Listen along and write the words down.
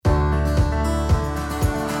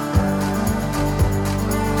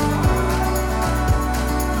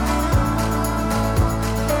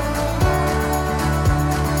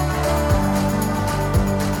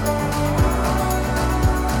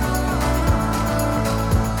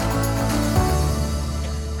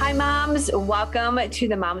moms, welcome to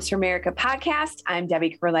the Moms for America podcast. I'm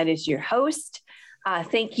Debbie Carlitis, your host.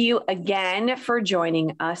 Thank you again for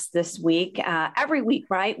joining us this week. Every week,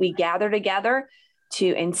 right, we gather together to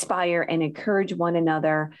inspire and encourage one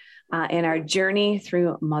another in our journey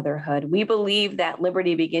through motherhood. We believe that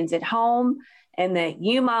liberty begins at home and that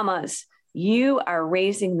you mamas, you are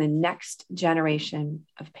raising the next generation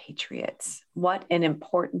of patriots. What an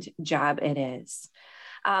important job it is.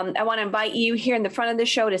 I want to invite you here in the front of the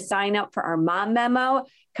show to sign up for our mom memo. It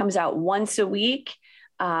comes out once a week.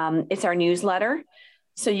 It's our newsletter.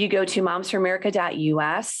 So you go to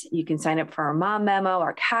momsforamerica.us. You can sign up for our mom memo,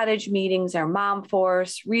 our cottage meetings, our mom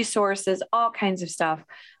force, resources, all kinds of stuff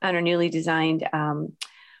on our newly designed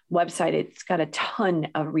website. It's got a ton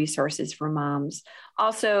of resources for moms.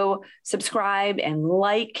 Also, subscribe and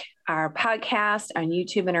like our podcast on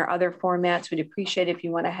YouTube and our other formats. We'd appreciate it if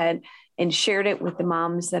you went ahead and shared it with the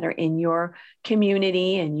moms that are in your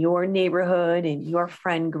community and your neighborhood and your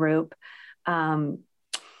friend group.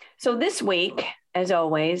 So this week, as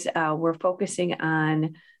always, we're focusing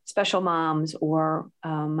on special moms or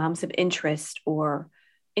moms of interest or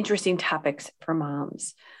interesting topics for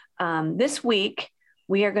moms. This week,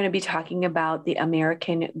 we are going to be talking about the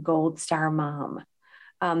American Gold Star mom.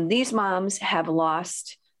 These moms have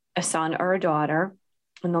lost a son or a daughter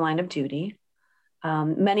in the line of duty.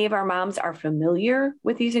 Many of our moms are familiar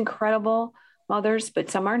with these incredible mothers,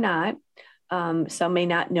 but some are not. Some may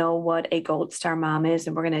not know what a Gold Star mom is,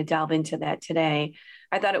 and we're going to delve into that today.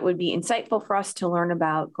 I thought it would be insightful for us to learn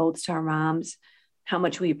about Gold Star moms, how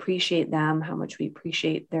much we appreciate them, how much we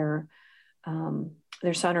appreciate their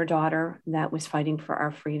son or daughter that was fighting for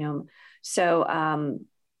our freedom. So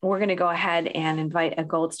we're going to go ahead and invite a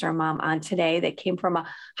Gold Star mom on today that came from a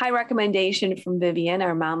high recommendation from Vivian,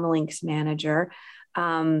 our Mom Links manager.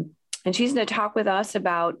 And she's going to talk with us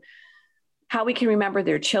about how we can remember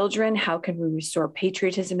their children, how can we restore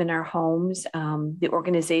patriotism in our homes, the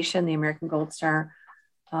organization, the American Gold Star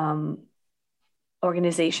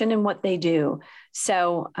organization, and what they do.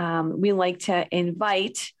 So we like to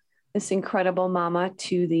invite this incredible mama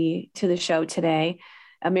to the show today,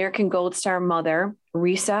 American Gold Star mother,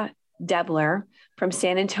 Reesa Doebbler from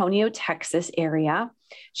San Antonio, Texas area.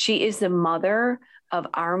 She is the mother of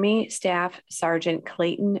Army Staff Sergeant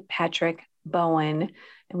Clayton Patrick Bowen.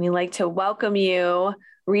 And we'd like to welcome you,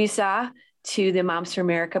 Reesa, to the Moms for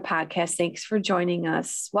America podcast. Thanks for joining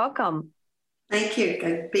us. Welcome. Thank you.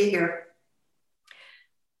 Good to be here.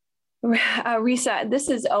 Reesa, this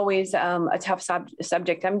is always a tough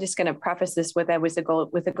subject. I'm just going to preface this with I was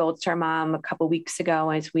with a Gold Star mom a couple of weeks ago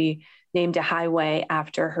as we named a highway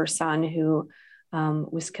after her son who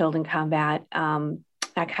was killed in combat,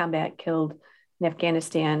 killed in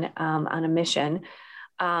Afghanistan on a mission.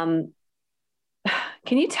 Can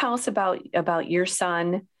you tell us about your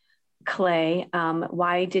son, Clay?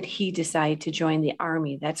 Why did he decide to join the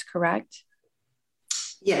Army? That's correct?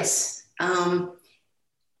 Yes.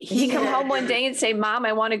 Did he come home one day and say, "Mom,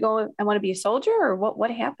 I want to be a soldier," or what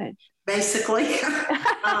happened? Basically,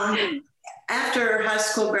 after high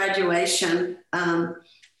school graduation,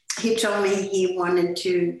 he told me he wanted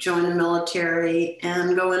to join the military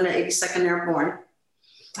and go into 82nd Airborne.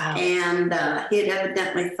 Wow. And he had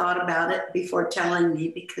evidently thought about it before telling me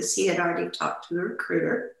because he had already talked to the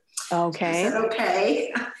recruiter. Okay. I said,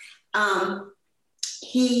 okay.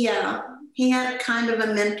 He had kind of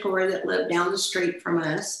a mentor that lived down the street from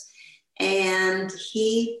us, and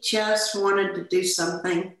he just wanted to do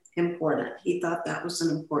something important. He thought that was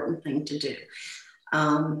an important thing to do.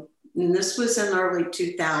 And this was in early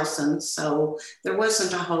 2000s, so there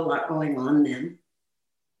wasn't a whole lot going on then.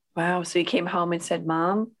 Wow. So he came home and said,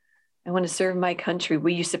 "Mom, I want to serve my country." Were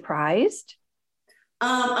you surprised?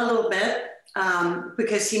 A little bit,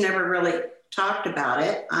 because he never really talked about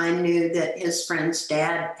it. I knew that his friend's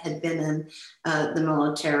dad had been in the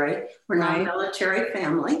military. We're not a military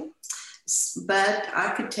family, but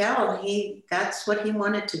I could tell that's what he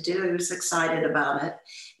wanted to do. He was excited about it,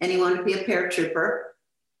 and he wanted to be a paratrooper.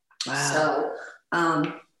 Wow.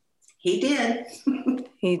 So he did.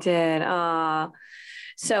 He did.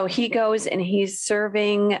 So he goes and he's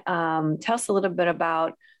serving. Tell us a little bit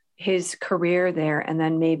about his career there, and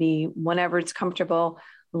then maybe whenever it's comfortable,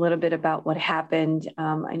 a little bit about what happened.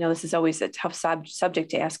 I know this is always a tough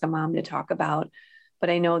subject to ask a mom to talk about, but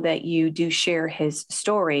I know that you do share his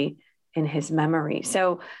story and his memory.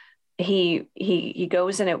 So he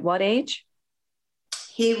goes in at what age?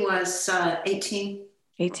 He was 18.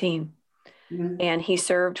 18. Mm-hmm. And he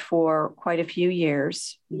served for quite a few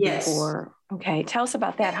years. Yes. Before. Okay. Tell us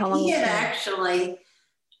about that. How long? He had actually,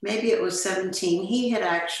 maybe it was 17. He had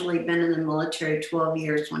actually been in the military 12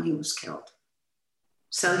 years when he was killed.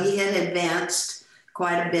 So he had advanced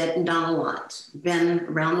quite a bit and done a lot, been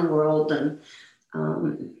around the world. And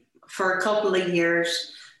for a couple of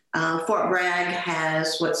years, Fort Bragg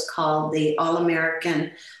has what's called the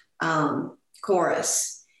All-American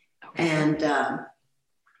Chorus. Okay. And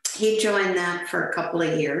he joined that for a couple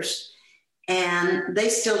of years. And they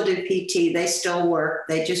still do PT. They still work.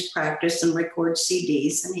 They just practice and record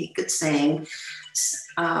CDs, and he could sing.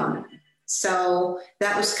 So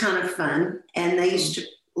that was kind of fun. And they used to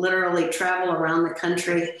literally travel around the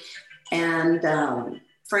country and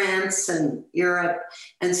France and Europe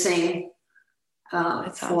and sing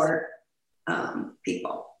for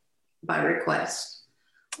people by request.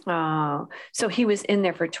 Oh, so he was in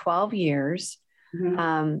there for 12 years.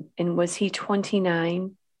 Mm-hmm. And was he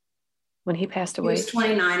 29 when he passed away? He was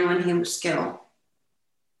 29 when he was killed.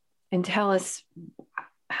 And tell us,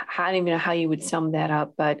 I don't even know how you would sum that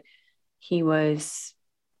up, but he was,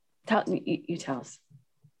 you tell us.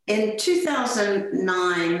 In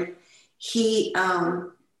 2009,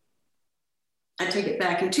 I take it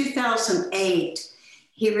back, in 2008,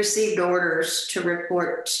 he received orders to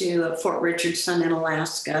report to Fort Richardson in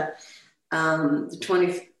Alaska.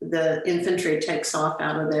 The infantry takes off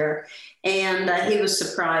out of there. And he was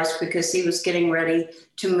surprised because he was getting ready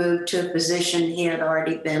to move to a position he had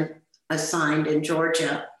already been assigned in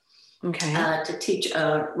Georgia, to teach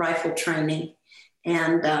rifle training.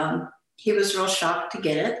 And he was real shocked to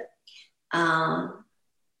get it.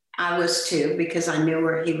 I was too, because I knew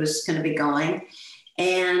where he was going to be going.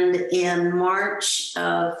 And in March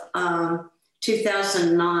of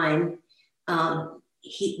 2009,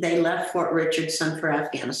 they left Fort Richardson for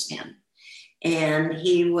Afghanistan. And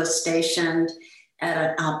he was stationed at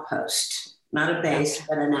an outpost, not a base,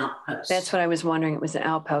 but an outpost. That's what I was wondering. It was an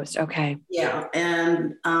outpost. Okay. Yeah.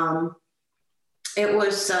 And it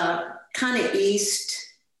was kind of east,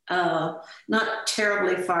 not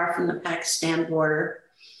terribly far from the Pakistan border.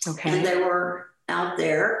 Okay. And they were out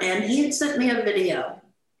there, and he had sent me a video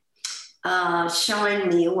showing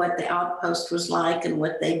me what the outpost was like and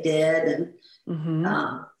what they did. And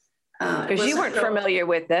because you weren't familiar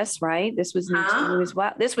with this, right? This was new to you as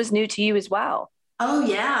well. This was new to you as well. Oh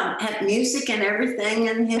yeah, had music and everything,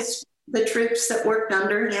 and the troops that worked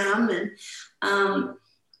under him, and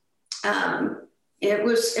it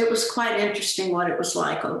was quite interesting what it was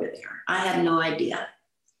like over there. I had no idea.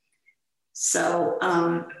 So,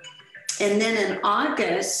 and then in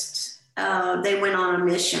August, they went on a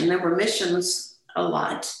mission. There were missions a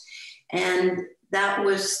lot, and that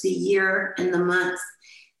was the year and the month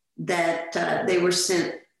that they were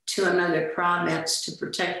sent to another province to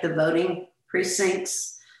protect the voting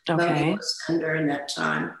precincts. Voting was under in that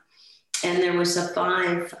time. And there was a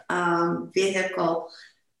 5-vehicle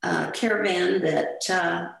caravan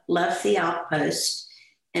that left the outpost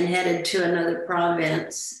and headed to another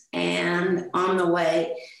province. And on the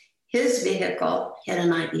way, his vehicle had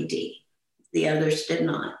an IED. The others did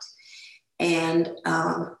not. And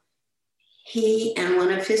he and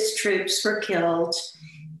one of his troops were killed,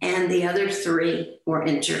 and the other 3 were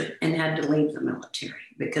injured and had to leave the military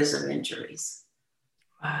because of injuries.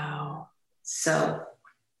 Wow. So,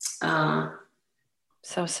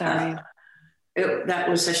 so sorry. That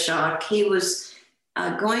was a shock. He was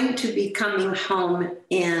going to be coming home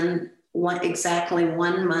in exactly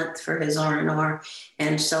 1 month for his R&R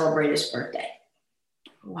and celebrate his birthday.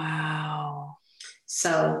 Wow.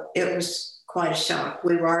 So it was quite a shock.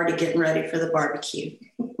 We were already getting ready for the barbecue.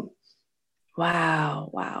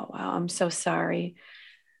 Wow. I'm so sorry.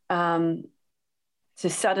 To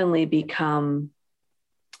suddenly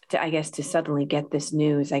get this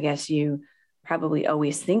news, I guess you probably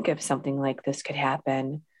always think of something like this could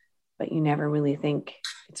happen, but you never really think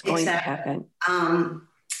it's going to happen. I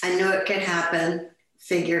knew it could happen,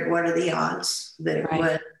 figured what are the odds that it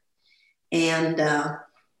would. And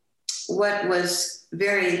what was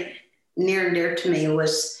very near and dear to me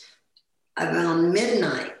was around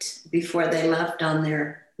midnight, before they left on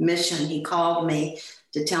their mission, he called me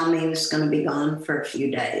to tell me he was going to be gone for a few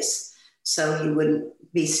days, so he wouldn't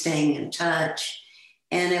be staying in touch.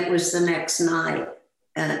 And it was the next night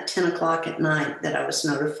at 10 o'clock at night that I was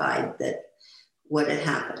notified that what had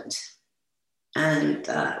happened. And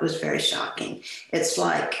it was very shocking. It's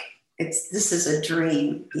like, this is a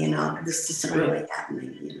dream, this isn't really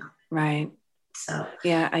happening, Right. So,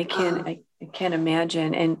 yeah, I can't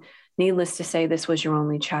imagine. And needless to say, this was your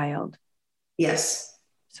only child. Yes.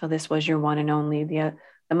 So this was your one and only. The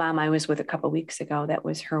mom I was with a couple of weeks ago, that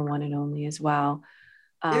was her one and only as well.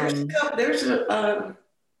 There's a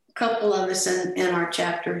couple of us in our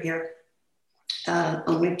chapter here,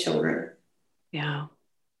 only children. Yeah.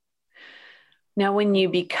 Now,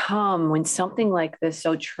 when something like this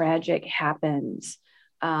so tragic happens,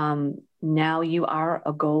 now you are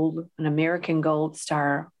an American Gold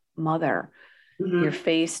Star mother. Mm-hmm. You're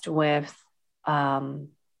faced with your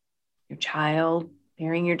child,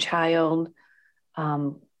 bearing your child,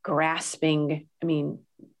 grasping,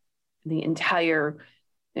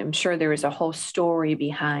 I'm sure there is a whole story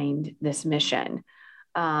behind this mission.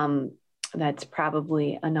 That's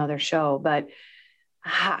probably another show, but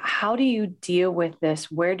how do you deal with this?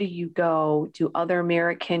 Where do you go? Do other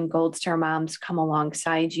American Gold Star moms come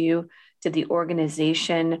alongside you? Did the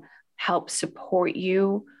organization help support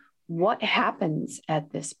you? What happens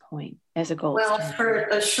at this point as a Gold Star? Well, for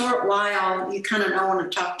a short while, you kind of don't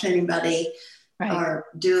want to talk to anybody, right, or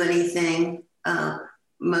do anything.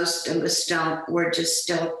 Most of us don't. We're just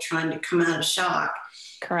still trying to come out of shock.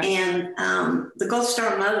 Correct. And the Gold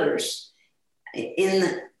Star mothers in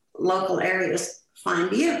the local areas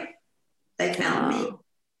find you. They found me.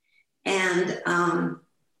 And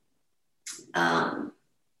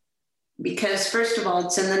because first of all,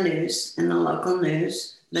 it's in the news, in the local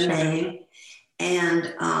news, the name.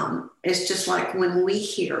 And it's just like when we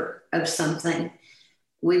hear of something,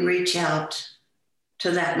 we reach out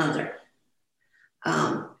to that mother.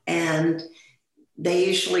 And they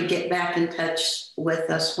usually get back in touch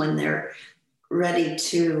with us when they're ready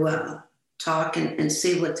to talk and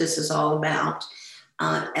see what this is all about,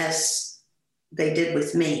 as they did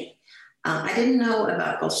with me. I didn't know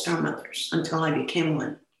about Gold Star Mothers until I became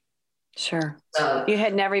one. Sure. So you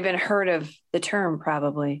had never even heard of the term,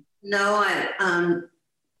 probably. No, I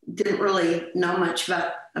didn't really know much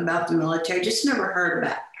about the military. Just never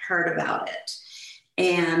heard about it.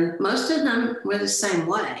 And most of them were the same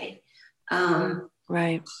way.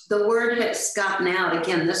 Right. The word has gotten out.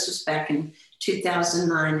 Again, this was back in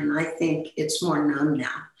 2009, and I think it's more known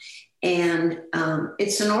now. And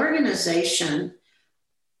it's an organization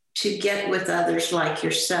to get with others like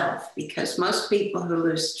yourself, because most people who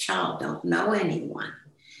lose a child don't know anyone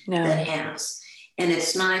that has. And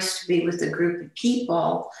it's nice to be with a group of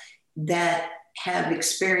people that have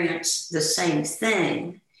experienced the same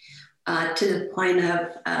thing, to the point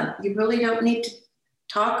of you really don't need to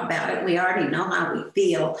talk about it. We already know how we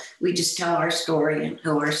feel. We just tell our story and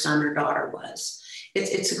who our son or daughter was.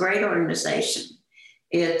 It's a great organization.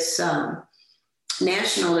 It's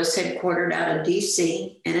national, is headquartered out of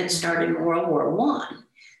DC, and it started in World War I,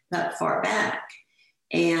 that far back.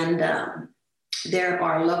 And there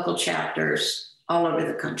are local chapters all over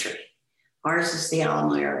the country. Ours is the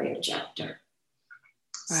Alamo area chapter.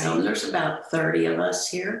 Right. So there's about 30 of us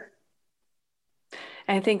here.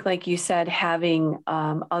 I think, like you said, having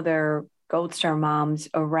other Gold Star moms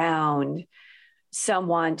around, some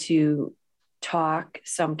want to talk,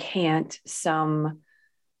 some can't, some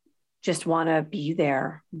just want to be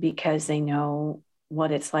there because they know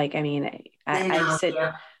what it's like. I mean, I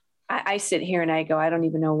sit here and I go, I don't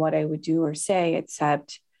even know what I would do or say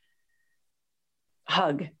except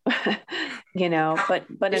hug, but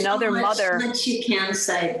There's another mother, much you can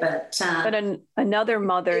say, but another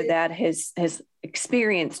mother that has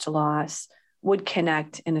experienced loss would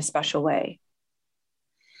connect in a special way.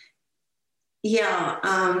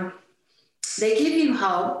 Yeah. They give you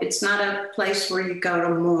hope. It's not a place where you go to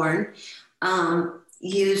mourn.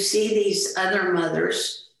 You see these other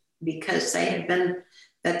mothers because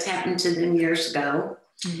that's happened to them years ago.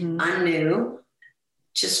 Mm-hmm. I knew,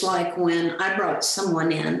 just like when I brought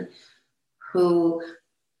someone in who,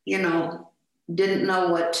 didn't know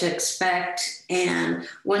what to expect. And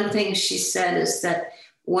one thing she said is that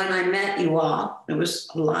when I met you all, there was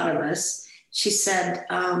a lot of us, she said,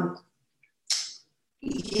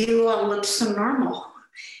 you all looked so normal,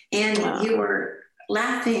 and you were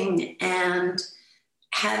laughing and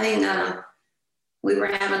we were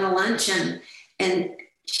having a luncheon, and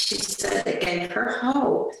she said it gave her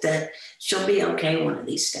hope that she'll be okay one of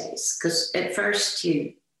these days. Because at first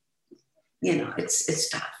it's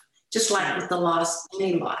tough, just like with the loss,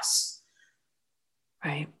 any loss.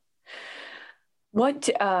 Right. What,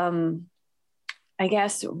 I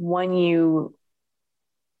guess when you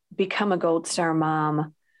become a Gold Star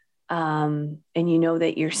mom, and you know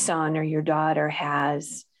that your son or your daughter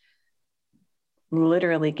has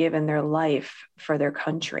literally given their life for their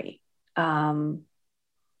country,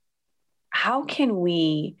 how can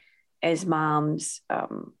we as moms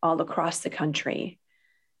all across the country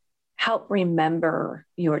help remember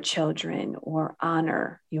your children or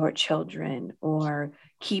honor your children or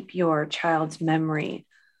keep your child's memory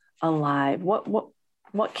alive?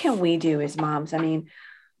 What can we do as moms? I mean,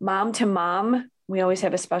 mom to mom, we always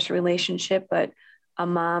have a special relationship, but a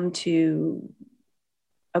mom to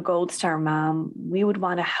a Gold Star mom, we would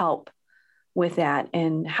want to help with that,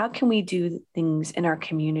 and how can we do things in our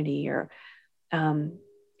community? Or,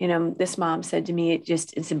 this mom said to me,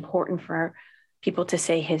 it's important for people to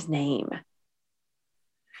say his name.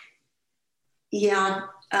 Yeah.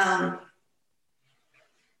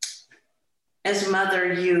 As a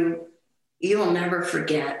mother, you will never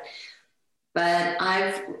forget. But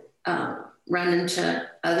I've run into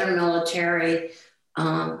other military,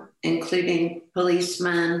 including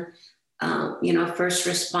policemen, first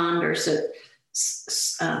responders that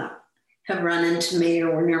have run into me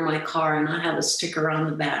or near my car, and I have a sticker on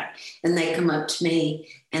the back, and they come up to me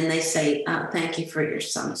and they say, thank you for your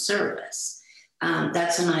son's service.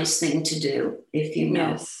 That's a nice thing to do, if you know.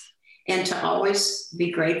 Yes. And to always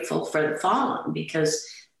be grateful for the fallen, because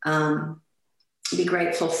be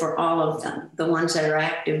grateful for all of them, the ones that are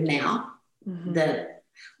active now, that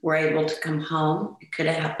were able to come home. It could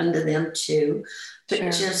have happened to them too. But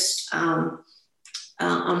Sure. just on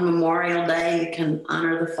Memorial Day, you can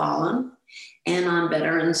honor the fallen. And on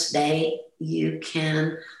Veterans Day, you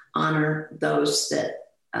can honor those that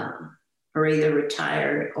are either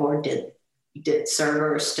retired or did serve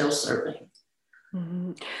or are still serving.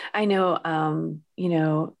 Mm-hmm. I know,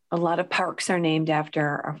 a lot of parks are named after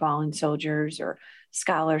our fallen soldiers, or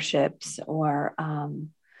scholarships, or,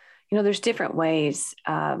 there's different ways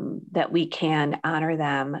that we can honor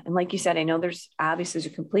them. And like you said, I know there's obviously a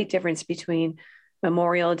complete difference between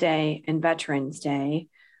Memorial Day and Veterans Day.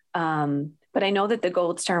 But I know that the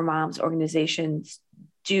Gold Star Moms organizations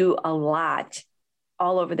do a lot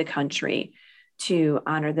all over the country to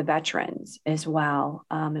honor the veterans as well.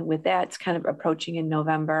 And with that, it's kind of approaching in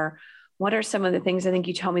November. What are some of the things? I think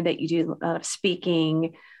you told me that you do a lot of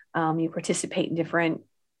speaking, you participate in different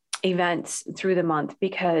events through the month,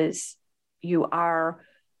 because you are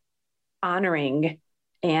honoring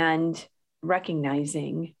and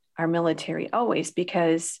recognizing our military always,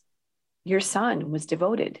 because your son was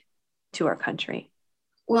devoted to our country.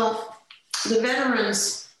 Well, the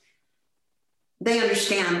veterans, they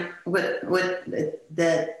understand what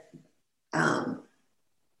that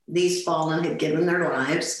these fallen have given their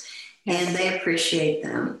lives, and they appreciate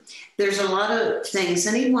them. There's a lot of things.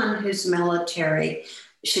 Anyone who's military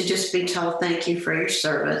should just be told thank you for your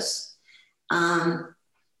service. And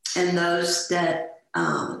those that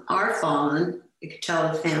are fallen, you could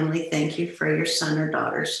tell the family thank you for your son or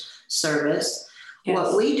daughter's service. Yes.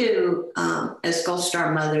 What we do as Gold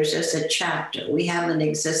Star Mothers is a chapter. We have an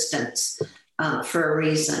existence for a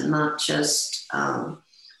reason, not just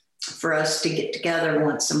for us to get together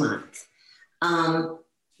once a month.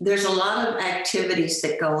 There's a lot of activities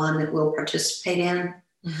that go on that we'll participate in.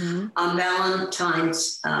 Mm-hmm. On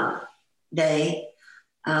Valentine's Day,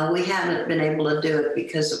 we haven't been able to do it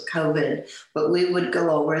because of COVID, but we would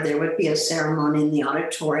go over. There would be a ceremony in the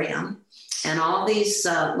auditorium, and all these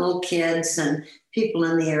little kids and people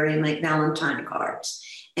in the area make Valentine cards.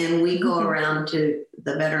 And we go around to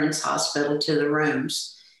the Veterans Hospital, to the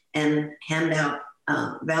rooms, and hand out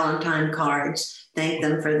Valentine cards, thank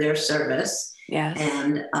them for their service,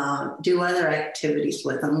 and do other activities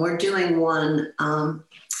with them. We're doing one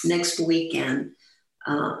next weekend.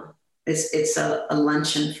 It's a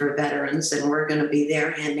luncheon for veterans, and we're going to be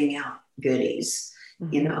there handing out goodies,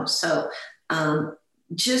 So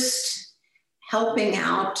just helping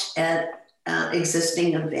out at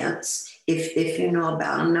existing events, if you know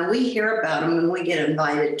about them. Now, we hear about them and we get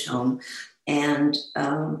invited to them, and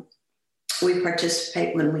we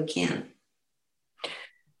participate when we can.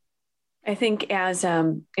 I think as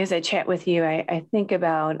I chat with you, I think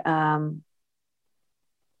about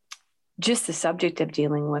just the subject of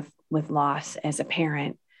dealing with loss as a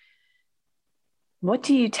parent. What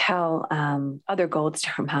do you tell other Gold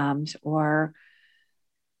Star moms, or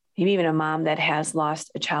maybe even a mom that has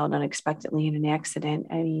lost a child unexpectedly in an accident?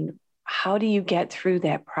 I mean, how do you get through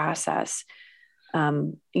that process?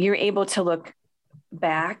 You're able to look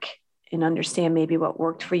back and understand maybe what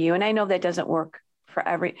worked for you. And I know that doesn't work for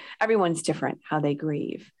everyone's different how they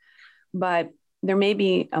grieve, but there may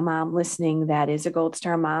be a mom listening that is a Gold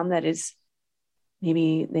Star mom, that is,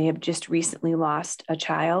 maybe they have just recently lost a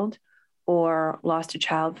child, or lost a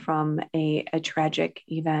child from a tragic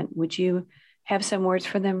event. Would you have some words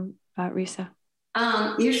for them, Reesa?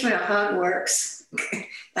 Usually a hug works.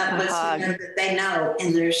 That lets them know that they know,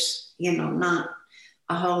 and there's, not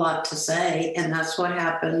a whole lot to say. And that's what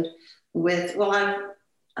happened with, I've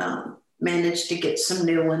managed to get some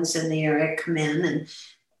new ones in the area come in, and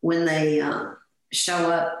when they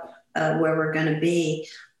show up where we're going to be,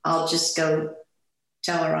 I'll just go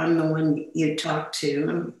tell her I'm the one you talk to,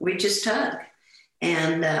 and we just hug.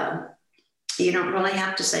 And you don't really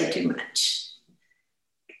have to say too much.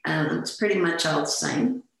 It's pretty much all the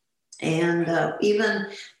same. And even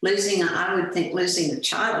I would think losing a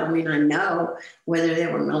child, I mean, I know whether they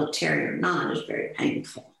were military or not is very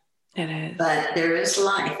painful. It is. But there is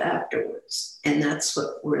life afterwards. And that's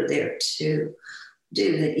what we're there to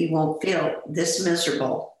do, that you won't feel this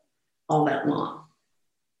miserable all that long.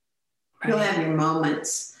 Right. You'll have your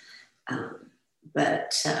moments. And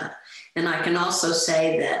I can also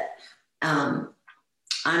say that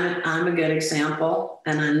I'm a good example,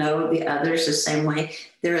 and I know the others the same way.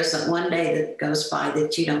 There isn't one day that goes by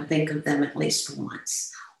that you don't think of them at least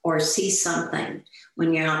once, or see something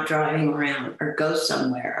when you're out driving around, or go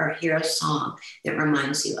somewhere, or hear a song that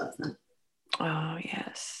reminds you of them. Oh,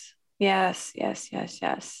 yes. Yes, yes, yes,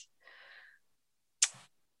 yes.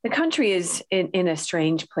 The country is in a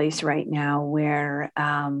strange place right now where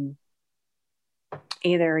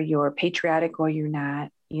either you're patriotic or you're not,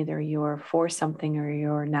 either you're for something or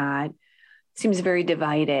you're not. It seems very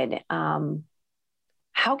divided.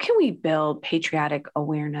 How can we build patriotic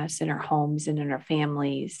awareness in our homes and in our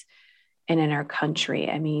families and in our country?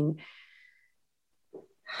 I mean,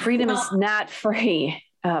 freedom is not free.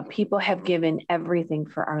 People have given everything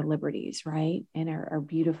for our liberties, right? In our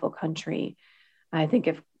beautiful country. I think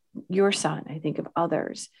of your son, I think of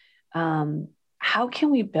others. How can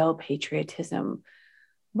we build patriotism?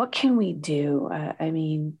 What can we do? I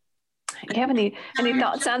mean, do you have any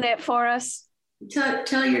thoughts on that for us?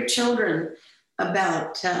 Tell your children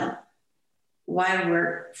about why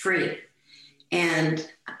we're free, and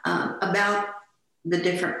about the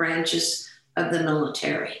different branches of the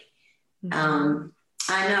military. Mm-hmm.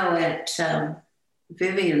 I know at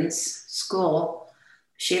Vivian's school,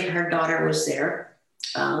 her daughter was there.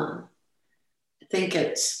 I think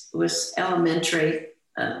it was elementary,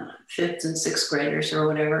 5th and 6th graders or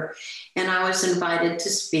whatever. And I was invited to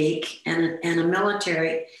speak, and a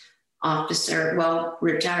military officer,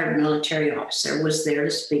 retired military officer, was there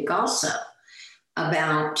to speak also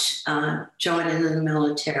about joining the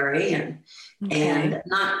military and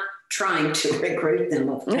not trying to recruit them,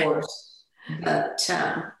 of course. But,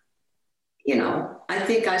 I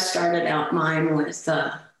think I started out mine with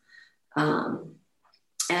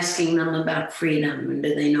asking them about freedom, and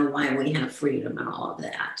do they know why we have freedom, and all of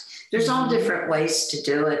that. There's all different ways to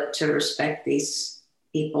do it, to respect these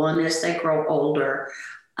people. And as they grow older,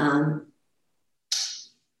 and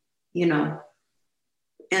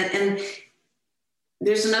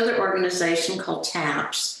there's another organization called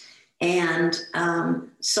TAPS, and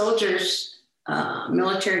soldiers,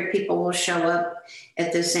 military people will show up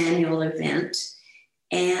at this annual event.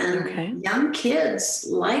 And young kids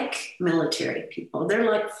like military people.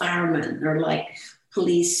 They're like firemen. They're like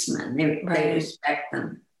policemen. They respect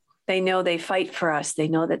them. They know they fight for us. They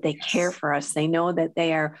know that they care for us. They know that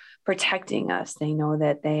they are protecting us. They know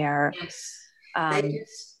that they are. Yes. They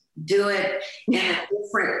just do it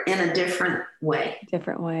in a different way.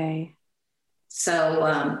 Different way.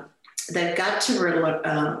 So they've got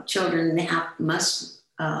to children must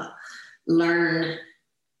learn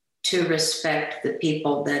to respect the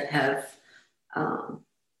people that have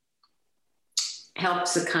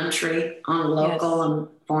helped the country on local and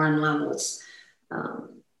foreign levels.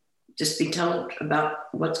 Just be told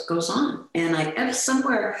about what goes on. And I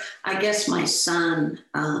guess my son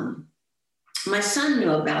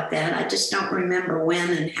knew about that. I just don't remember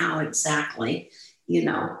when and how exactly,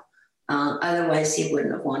 otherwise he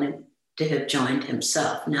wouldn't have wanted to have joined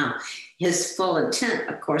himself. Now, his full intent,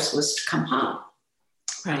 of course, was to come home.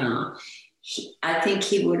 Right. I think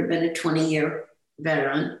he would have been a 20-year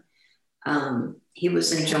veteran. He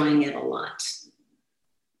was enjoying it a lot.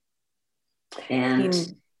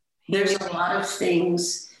 And there's a lot of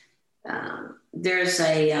things. There's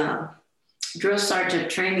a drill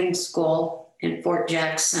sergeant training school in Fort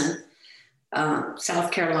Jackson,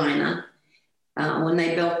 South Carolina. When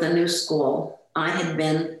they built the new school, I had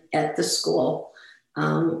been at the school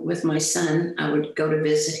with my son. I would go to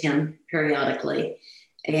visit him periodically.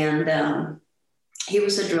 And he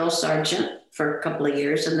was a drill sergeant for a couple of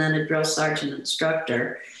years, and then a drill sergeant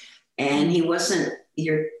instructor. And he wasn't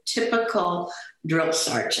your typical drill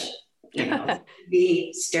sergeant,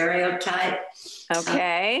 the stereotype.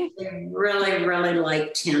 Okay. They really, really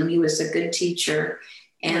liked him. He was a good teacher.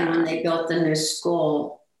 And when they built the new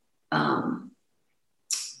school,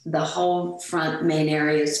 the whole front main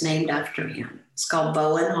area is named after him. It's called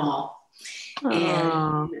Bowen Hall.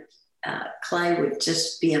 And Clay would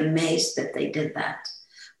just be amazed that they did that.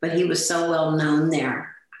 But he was so well known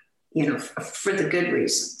there, for the good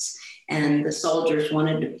reasons. And the soldiers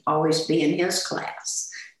wanted to always be in his class,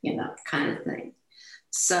 kind of thing.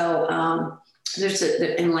 So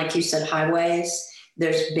and like you said, highways,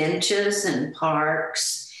 there's benches and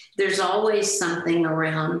parks. there's always something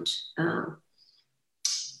around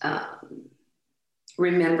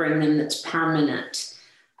remembering them that's permanent.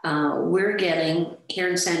 We're getting here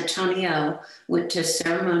in San Antonio, went to a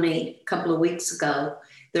ceremony a couple of weeks ago.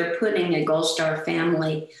 They're putting a Gold Star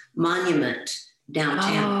family monument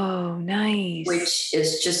downtown. Oh, nice. Which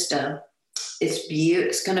is just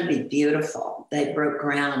it's going to be beautiful. They broke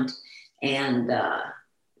ground and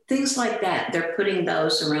things like that. They're putting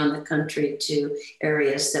those around the country to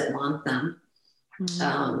areas that want them.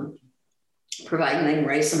 Providing they can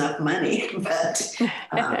raise enough money, but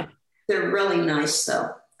they're really nice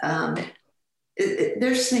though.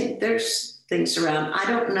 There's things around. I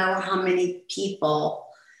don't know how many people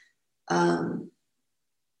know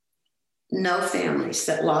families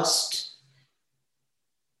that lost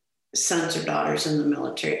sons or daughters in the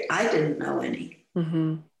military. I didn't know any.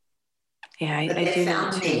 Mm-hmm. Yeah, I they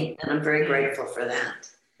found me, and I'm very grateful for that.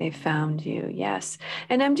 They found you, yes.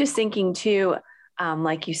 And I'm just thinking too,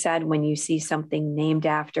 like you said, when you see something named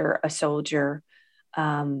after a soldier,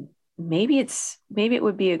 maybe it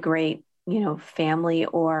would be a great, family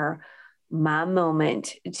or mom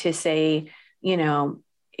moment to say,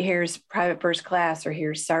 here's Private First Class, or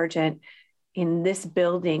here's Sergeant in this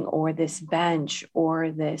building, or this bench,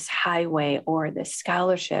 or this highway, or this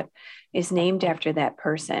scholarship is named after that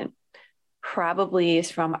person. Probably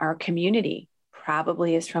is from our community,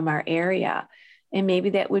 probably is from our area. And maybe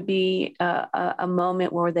that would be a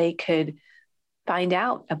moment where they could find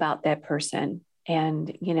out about that person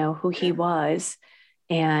and, who he was,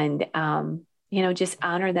 and, just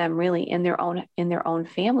honor them really in their own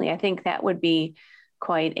family. I think that would be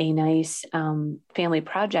quite a nice family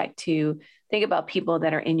project to think about people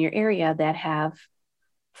that are in your area that have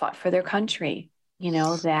fought for their country, and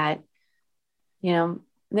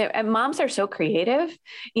moms are so creative,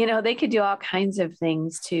 they could do all kinds of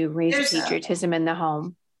things to raise patriotism in the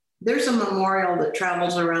home. There's a memorial that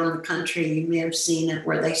travels around the country. You may have seen it,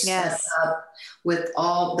 where they set up with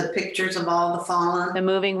all the pictures of all the fallen. The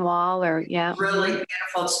moving wall, really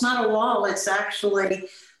beautiful. It's not a wall. It's actually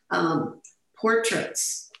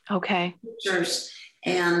portraits. Okay. Pictures.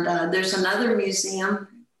 And there's another museum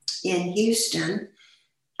in Houston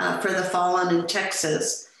for the fallen in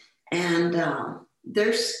Texas. And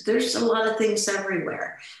there's a lot of things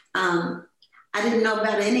everywhere. I didn't know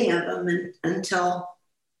about any of them until,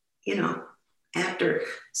 after.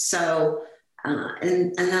 So,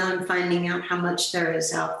 and then I'm finding out how much there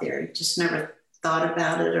is out there. Just never thought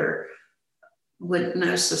about it, or wouldn't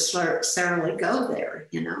necessarily go there,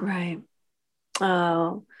 Right.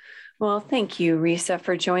 Oh, well, thank you, Reesa,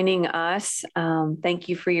 for joining us. Thank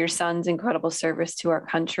you for your son's incredible service to our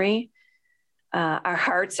country. Our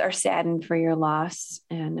hearts are saddened for your loss,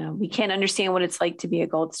 and we can't understand what it's like to be a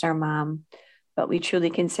Gold Star mom, but we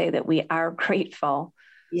truly can say that we are grateful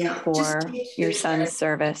for your son's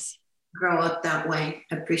service. Grow up that way,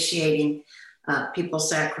 appreciating people's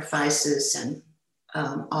sacrifices and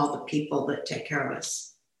all the people that take care of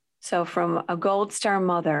us. So from a Gold Star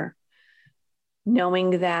mother,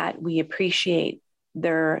 knowing that we appreciate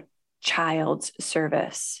their child's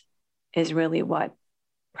service is really what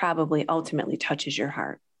probably ultimately touches your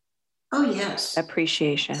heart. Oh, yes.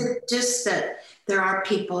 Appreciation. Just that there are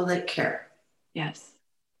people that care. Yes.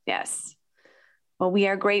 Yes. Well, we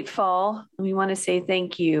are grateful. We want to say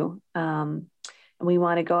thank you. And we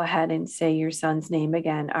want to go ahead and say your son's name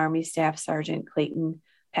again, Army Staff Sergeant Clayton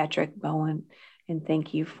Patrick Bowen. And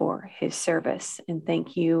thank you for his service. And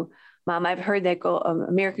thank you, Mom. I've heard that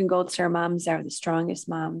American Gold Star moms are the strongest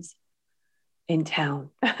moms in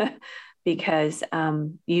town because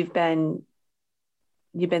you've been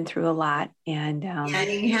through a lot, and you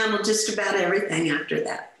can handle just about everything after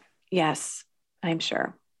that. Yes, I'm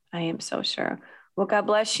sure. I am so sure. Well, God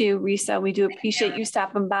bless you, Reesa. We do appreciate you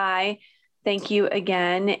stopping by. Thank you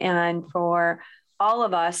again. And for all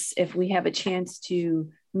of us, if we have a chance to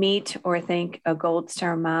meet or thank a Gold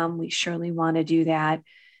Star mom, we surely want to do that.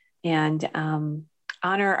 And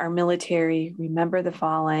honor our military, remember the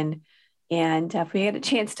fallen. And if we had a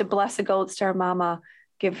chance to bless a Gold Star mama,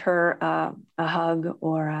 give her a hug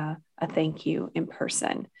or a thank you in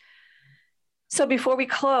person. So before we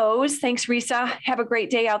close, thanks, Reesa. Have a great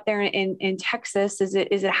day out there in Texas. Is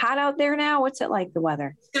it hot out there now? What's it like, the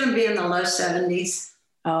weather? It's going to be in the low 70s.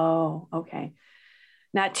 Oh, okay.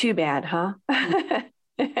 Not too bad, huh?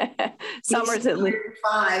 Summer's at least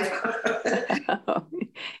 5.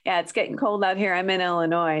 Yeah, it's getting cold out here. I'm in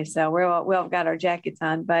Illinois, so we've got our jackets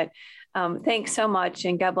on. But thanks so much,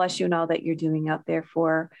 and God bless you and all that you're doing out there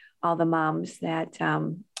for all the moms that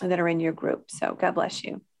are in your group. So God bless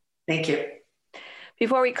you. Thank you.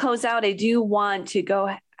 Before we close out, I do want to go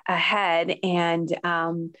ahead and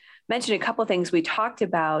mention a couple of things. We talked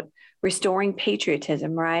about restoring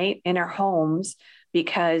patriotism, right, in our homes,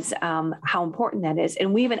 because how important that is.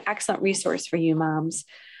 And we have an excellent resource for you, moms.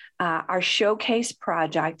 Our showcase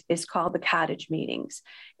project is called the Cottage Meetings.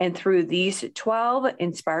 And through these 12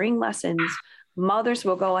 inspiring lessons, mothers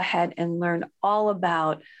will go ahead and learn all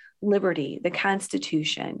about liberty, the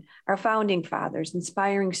Constitution, our founding fathers,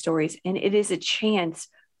 inspiring stories. And it is a chance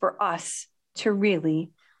for us to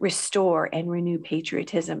really restore and renew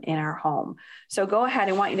patriotism in our home. So go ahead.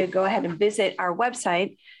 I want you to go ahead and visit our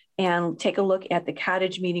website and take a look at the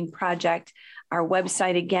Cottage Meeting Project. Our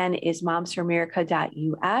website, again, is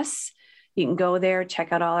momsforamerica.us. You can go there,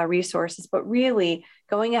 check out all our resources, but really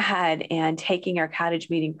going ahead and taking our Cottage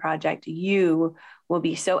Meeting Project, you will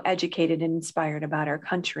be so educated and inspired about our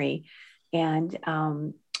country and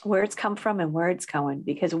where it's come from and where it's going,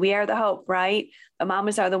 because we are the hope, right? The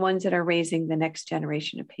mamas are the ones that are raising the next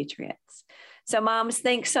generation of patriots. So moms,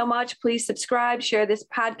 thanks so much. Please subscribe, share this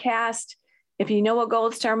podcast. If you know a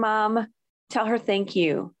Gold Star mom, tell her thank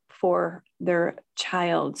you for their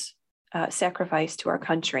child's sacrifice to our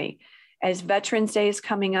country. As Veterans Day is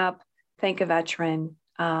coming up, thank a veteran.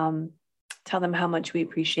 Tell them how much we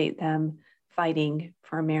appreciate them fighting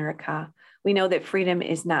for America. We know that freedom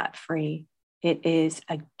is not free. It is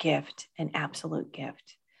a gift, an absolute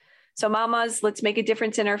gift. So mamas, let's make a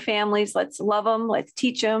difference in our families. Let's love them. Let's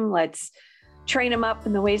teach them. Let's train them up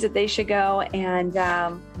in the ways that they should go. And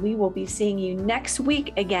we will be seeing you next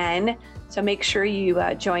week again. So make sure you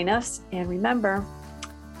join us. And remember,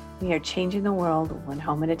 we are changing the world one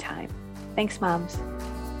home at a time. Thanks, moms.